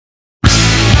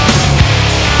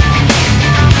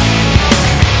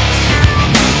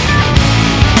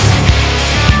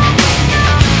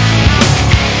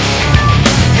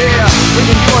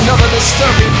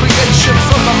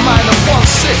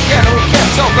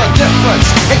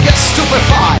and get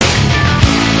stupefied.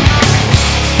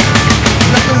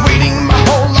 I've been waiting my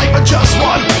whole life for just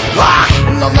one rock,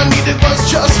 and all I needed was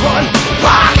just one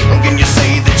rock. How can you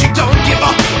say that you don't give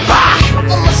a rock?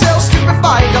 I myself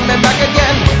stupefied, coming back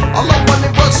again. All I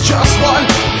wanted was just one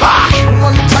rock,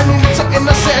 one tiny little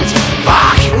innocent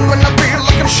rock. When I feel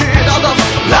like I'm shit out of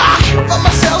luck, I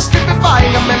myself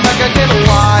stupefied, coming back again.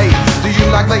 Why do you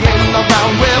like laying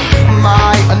around with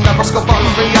my neuroscope on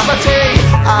reality?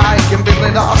 I can feel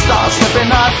it all start slipping,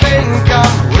 I think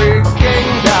I'm breaking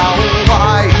down.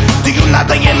 Why do you not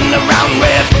laying around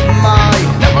with my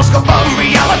neuroscope on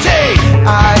reality?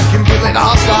 I can feel it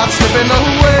all start slipping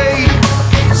away.